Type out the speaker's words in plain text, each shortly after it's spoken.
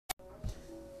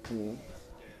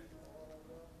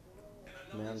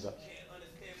Meanza.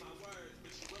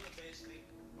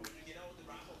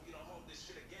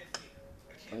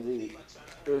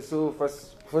 So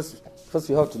first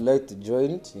we have to light the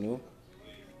joint, you know.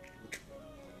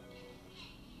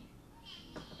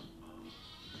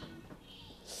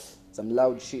 Some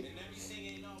loud shit.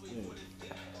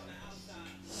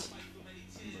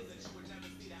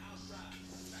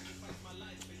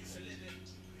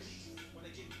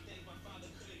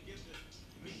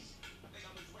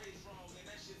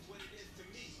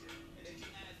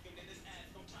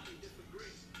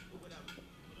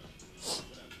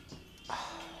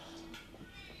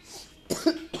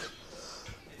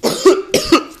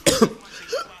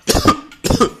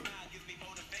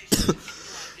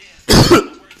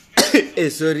 Hey,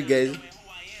 sorry guys.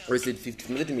 I said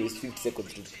 50. Let me use 50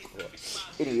 seconds to go.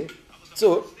 Anyway,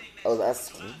 so I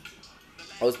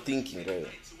was thinking, right?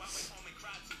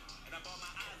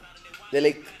 There are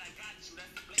like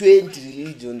 20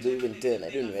 religions or even 10. I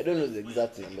don't know the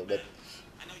exact number, but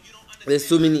there's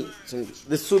so many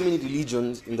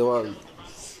religions in the world.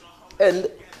 And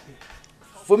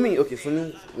for me,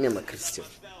 I'm a Christian.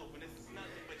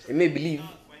 I may believe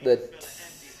that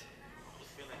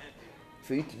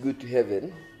for you to go to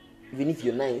heaven, even if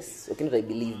you're nice, okay, not I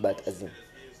believe, but as in,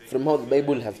 from how the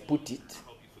Bible has put it,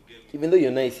 even though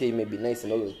you're nice here, you may be nice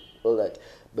and all that,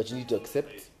 but you need to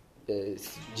accept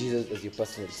Jesus as your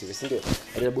personal savior.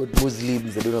 I don't know about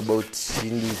Muslims, I don't know about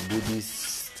Hindus,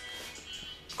 Buddhists,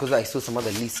 because I saw some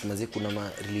other list, maze kuna ma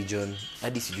religion,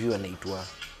 hadi sijui wanaitwa,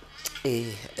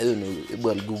 I don't know,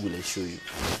 I'll Google, I'll show you,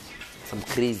 some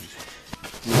crazy.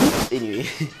 Anyway,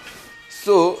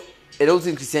 so, and also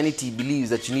in Christianity believes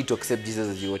that you need to accept Jesus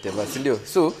as your whatever.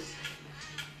 So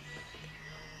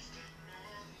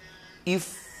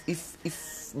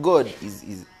if God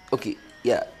is okay,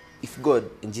 yeah, if God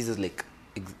and Jesus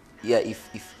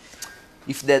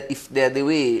if they're the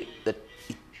way that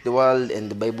the world and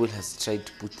the Bible has tried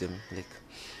to put them, like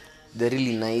they're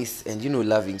really nice and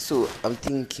loving. So I'm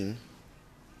thinking,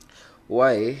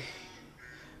 why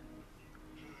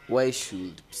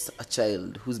should a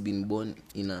child who's been born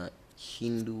in a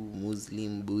Hindu,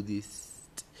 Muslim,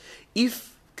 Buddhist,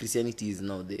 if Christianity is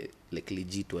now the like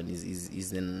legit one,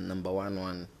 is the number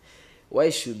one,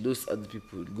 why should those other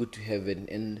people go to heaven?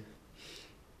 And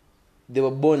they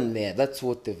were born there, that's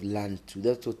what they've learned to,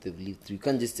 that's what they've lived through. You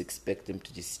can't just expect them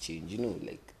to just change,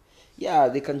 like, yeah,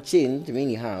 they can change,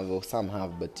 many have or some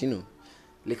have, but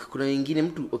like kuna wengine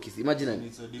mtu, okay,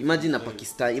 imagine a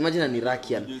Pakistan, imagine an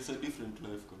Iraqian, it's a different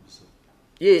life kabisa.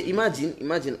 Yeah,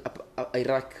 imagine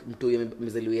Iraq, mtu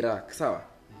amezaliwa Iraq, sawa?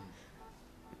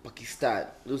 Pakistan,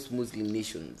 those Muslim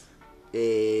nations,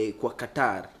 kwa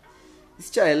Qatar.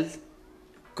 This child,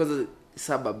 because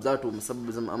suburbs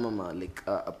ama like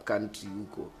up country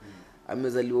huko.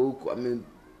 Amezaliwa huko,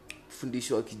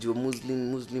 amefundishwa akijua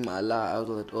Muslim Allah,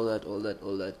 all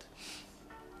that.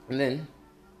 And then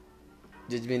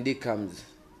Judgment Day comes.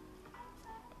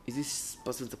 Is this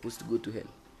person supposed to go to hell?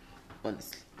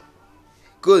 Honestly.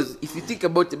 Because if you think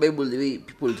about the Bible the way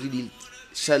people read it,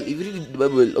 if you read the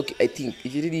Bible, okay, I think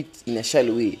if you read it in a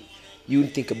shallow way, you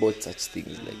won't think about such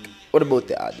things. Like, what about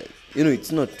the others?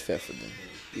 It's not fair for them.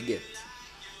 You get?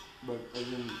 But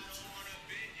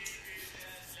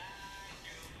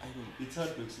it's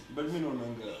hard to explain. But me no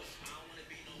nanga.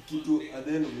 At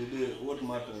the end of the day, what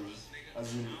matters,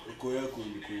 as in, uko yako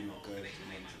ilikuwa inakaa.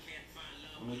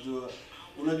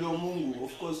 Unajua Mungu,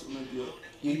 of course, unajua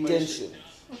intention.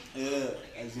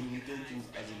 As in intentions,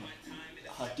 as in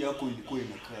haki yako ilikuwa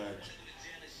inakaa.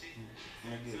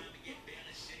 Unajua.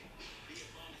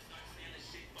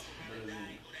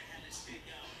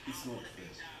 It's not fair.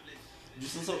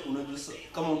 Sasa unajua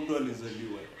kama mtu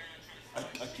alizaliwa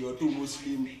akiwa tu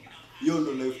Muslim, hiyo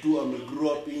ndo life tu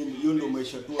amegrow up in, hiyo ndo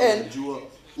maisha tu anajua.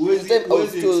 Huwezi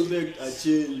expect a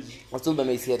change. I told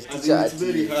my teacher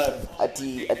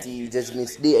ati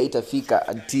Judgment Day haitafika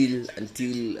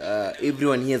until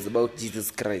everyone hears about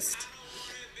Jesus Christ.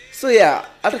 So yeah,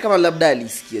 hata kama labda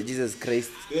alisikia Jesus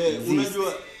Christ.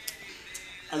 Unajua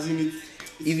as in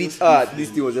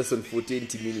this thing was just on for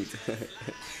 20 minutes.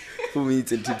 4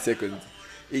 minutes and 10 seconds.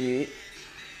 Anyway,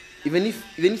 even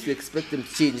if you expect them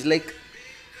to change, like,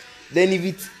 then if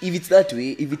it's that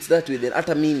way, then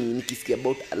hata mimi nikisikia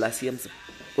about Allah,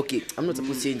 okay, I'm not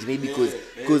supposed to change, maybe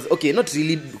because okay, not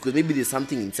really, because maybe there's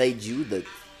something inside you that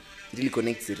really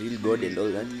connects the real God and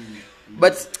all that.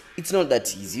 But it's not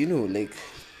that easy, like,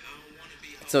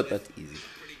 it's not that easy.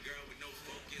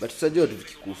 But tutajua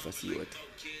tukikufa si wote.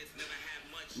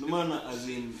 No man, as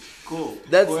in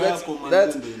that's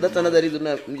another reason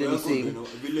I'm just saying.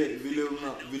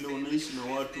 Vile unaishi na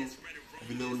watu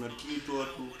vile una treat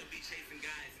watu.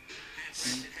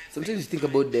 Sometimes you think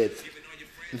about death.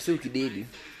 Mse ukidedi,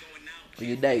 when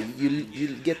you die,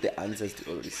 you'll get the answers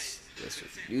to all these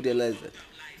questions. You realize that?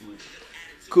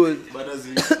 Cool. But as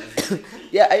in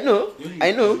Yeah, I know,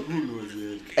 who knows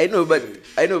it? I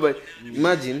know, but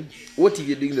imagine, what if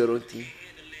you're doing the wrong thing?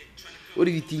 What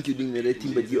if you think you're doing the right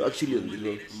thing, but you're actually on the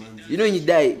wrong? You know, when you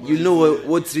die, you'll know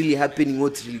what's really happening,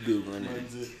 what's really going on.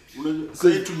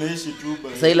 Sasa tunaishi tu ba.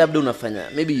 Sasa labda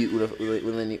unafanya, maybe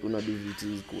una do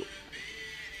vitu cool.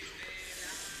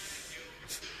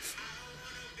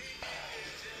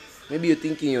 Maybe you're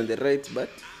thinking you're on the right, but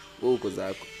uko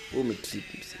zako, umetrip.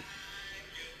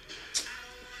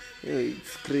 You know,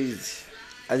 it's crazy.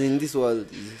 As in this world,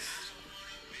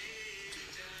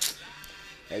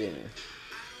 I don't know.